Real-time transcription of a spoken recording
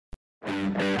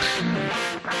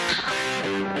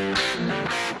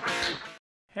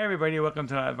Hey everybody, welcome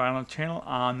to that vinyl channel.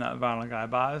 I'm that vinyl guy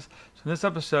Boz. So in this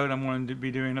episode I'm going to be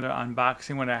doing another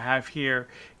unboxing. What I have here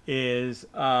is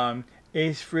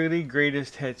Ace Frehley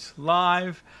Greatest Hits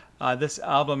Live. This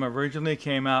album originally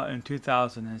came out in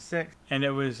 2006 and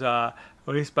it was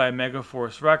released by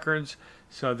Megaforce Records.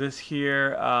 So this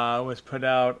here was put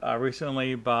out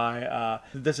recently by,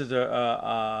 this is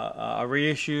a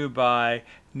reissue by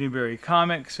Newbury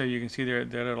Comics. So you can see their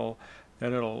little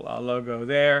logo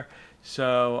there.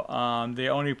 So they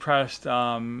only pressed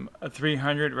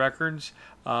 300 records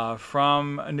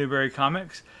from Newbury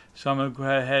Comics. So I'm going to go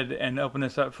ahead and open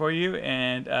this up for you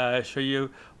and show you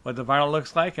what the vinyl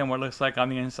looks like and what it looks like on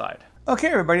the inside. Okay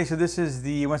everybody, so this is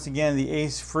once again the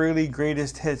Ace Frehley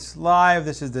Greatest Hits Live.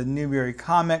 This is the Newbury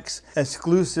Comics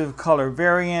exclusive color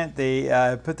variant. They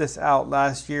put this out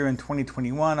last year in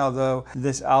 2021, although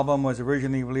this album was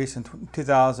originally released in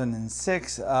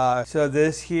 2006. So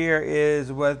this here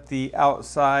is what the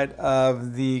outside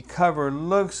of the cover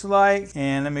looks like.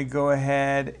 And let me go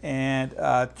ahead and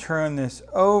turn this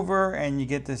over and you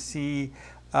get to see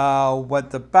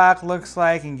what the back looks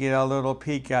like and get a little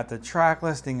peek at the track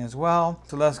listing as well.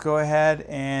 So let's go ahead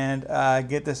and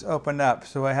get this opened up.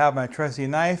 So I have my trusty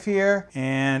knife here,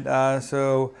 and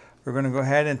so we're going to go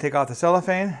ahead and take off the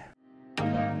cellophane.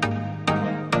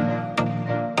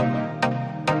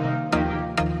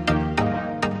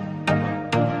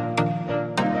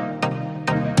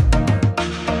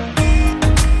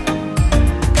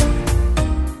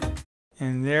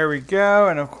 And there we go,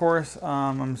 and of course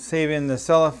I'm saving the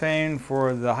cellophane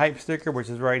for the hype sticker, which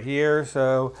is right here.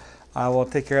 So I will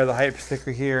take care of the hype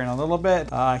sticker here in a little bit.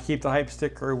 Keep the hype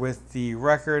sticker with the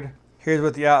record. Here's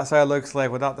what the outside looks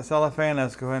like without the cellophane.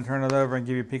 Let's go ahead and turn it over and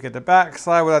give you a peek at the back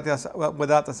side without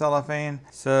the cellophane.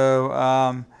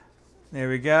 So there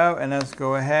we go, and let's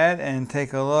go ahead and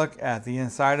take a look at the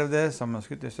inside of this. I'm going to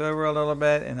scoot this over a little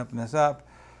bit and open this up.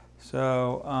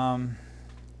 So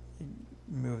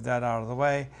move that out of the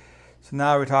way. So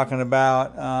now we're talking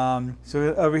about,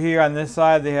 so over here on this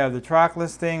side they have the track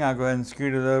listing. I'll go ahead and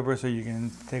scoot it over so you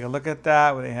can take a look at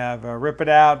that. They have Rip It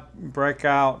Out,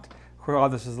 Breakout, all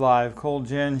this is live, Cold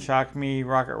Gin, Shock Me,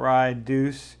 Rocket Ride,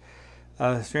 Deuce,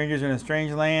 Strangers in a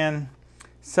Strange Land,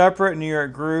 Separate, New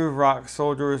York Groove, Rock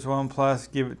Soldiers, One Plus,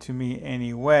 Give It to Me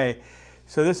Anyway.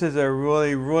 So this is a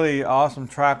really awesome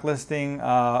track listing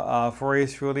for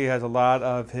Ace Frehley. Has a lot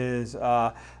of his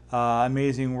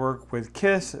amazing work with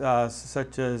Kiss,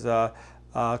 such as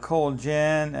Cold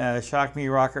Gin, Shock Me,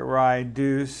 Rocket Ride,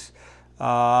 Deuce,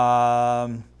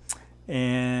 and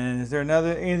is there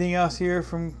anything else here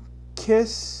from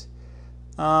Kiss?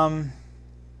 Don't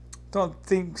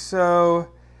think so.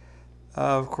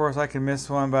 Of course I can miss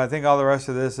one, but I think all the rest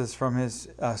of this is from his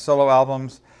solo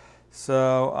albums.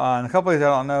 So and a couple of these I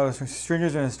don't know.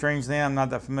 Strangers in a Strange Land I'm not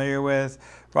that familiar with.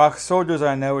 Rock Soldiers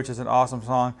I know, which is an awesome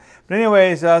song. But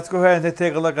anyways, let's go ahead and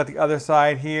take a look at the other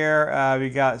side here. We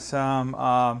got some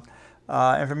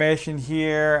information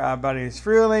here about Ace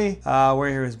Frehley, where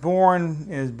he was born.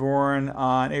 He was born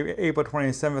on April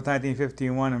 27th,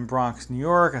 1951 in Bronx, New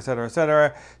York, etc.,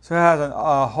 etc. So it has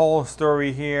a whole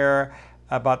story here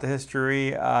about the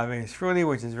history of Ace Frehley,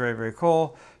 which is very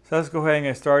cool. So let's go ahead and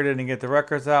get started and get the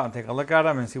records out and take a look at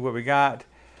them and see what we got.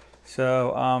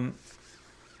 So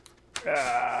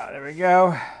there we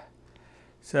go.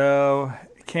 So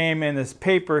it came in this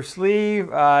paper sleeve.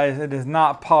 It is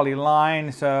not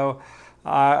poly-lined, so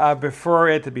I prefer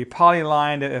it to be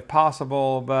poly-lined if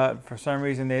possible, but for some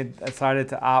reason they decided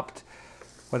to opt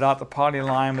without the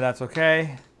poly-line, but that's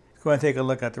okay. Let's go ahead and take a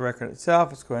look at the record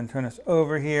itself. Let's go ahead and turn this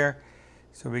over here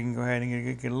so we can go ahead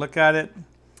and get a look at it.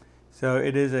 So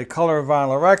it is a color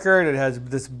vinyl record. It has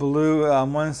this blue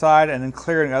on one side and then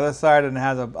clear on the other side, and it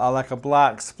has like a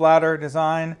black splatter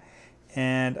design.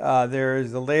 And there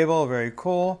is the label, very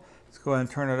cool. Let's go ahead and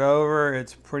turn it over.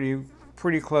 It's pretty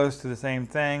close to the same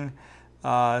thing.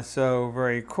 So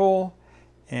very cool.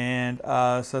 And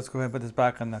so let's go ahead and put this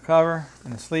back on the cover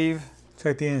and the sleeve.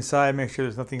 Check the inside, make sure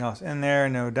there's nothing else in there.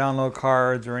 No download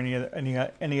cards or any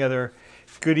other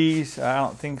goodies. I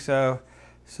don't think so.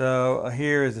 So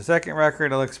here is the second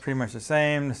record. It looks pretty much the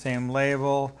same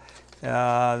label,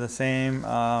 the same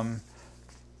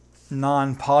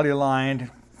non-poly-lined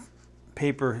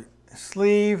paper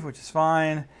sleeve, which is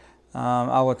fine.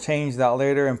 I will change that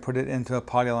later and put it into a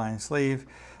poly-lined sleeve.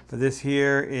 But this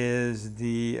here is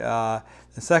the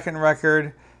second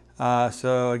record.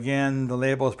 So again, the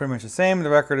label is pretty much the same. The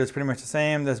record is pretty much the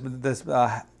same.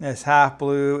 This half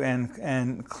blue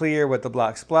and clear with the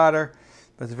black splatter.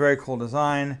 But it's a very cool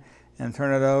design. And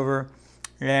turn it over.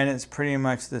 and it's pretty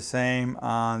much the same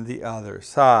on the other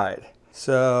side.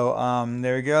 So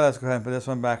there we go. Let's go ahead and put this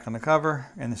one back on the cover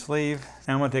and the sleeve.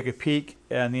 And I'm going to take a peek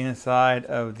on the inside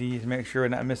of these, make sure we're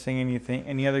not missing anything,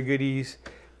 any other goodies.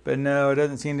 But no, it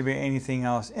doesn't seem to be anything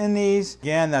else in these.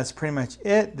 Again, that's pretty much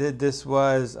it. This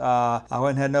was, I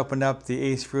went ahead and opened up the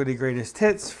Ace Frehley Greatest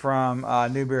Hits from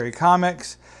Newbury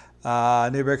Comics.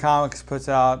 Newbury Comics puts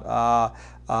out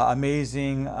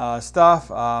amazing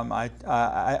stuff.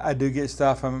 I do get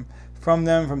stuff from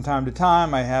them from time to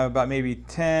time. I have about maybe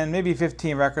 10, maybe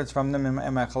 15 records from them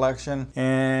in my collection,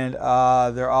 and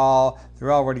they're all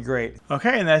really great.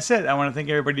 Okay, and that's it. I want to thank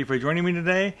everybody for joining me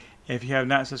today. If you have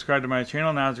not subscribed to my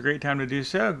channel, now is a great time to do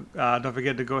so. Don't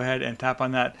forget to go ahead and tap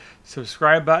on that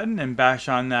subscribe button and bash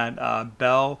on that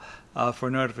bell for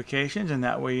notifications, and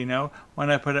that way you know when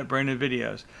I put up brand new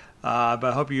videos. But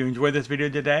I hope you enjoyed this video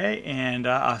today, and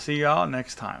I'll see you all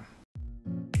next time.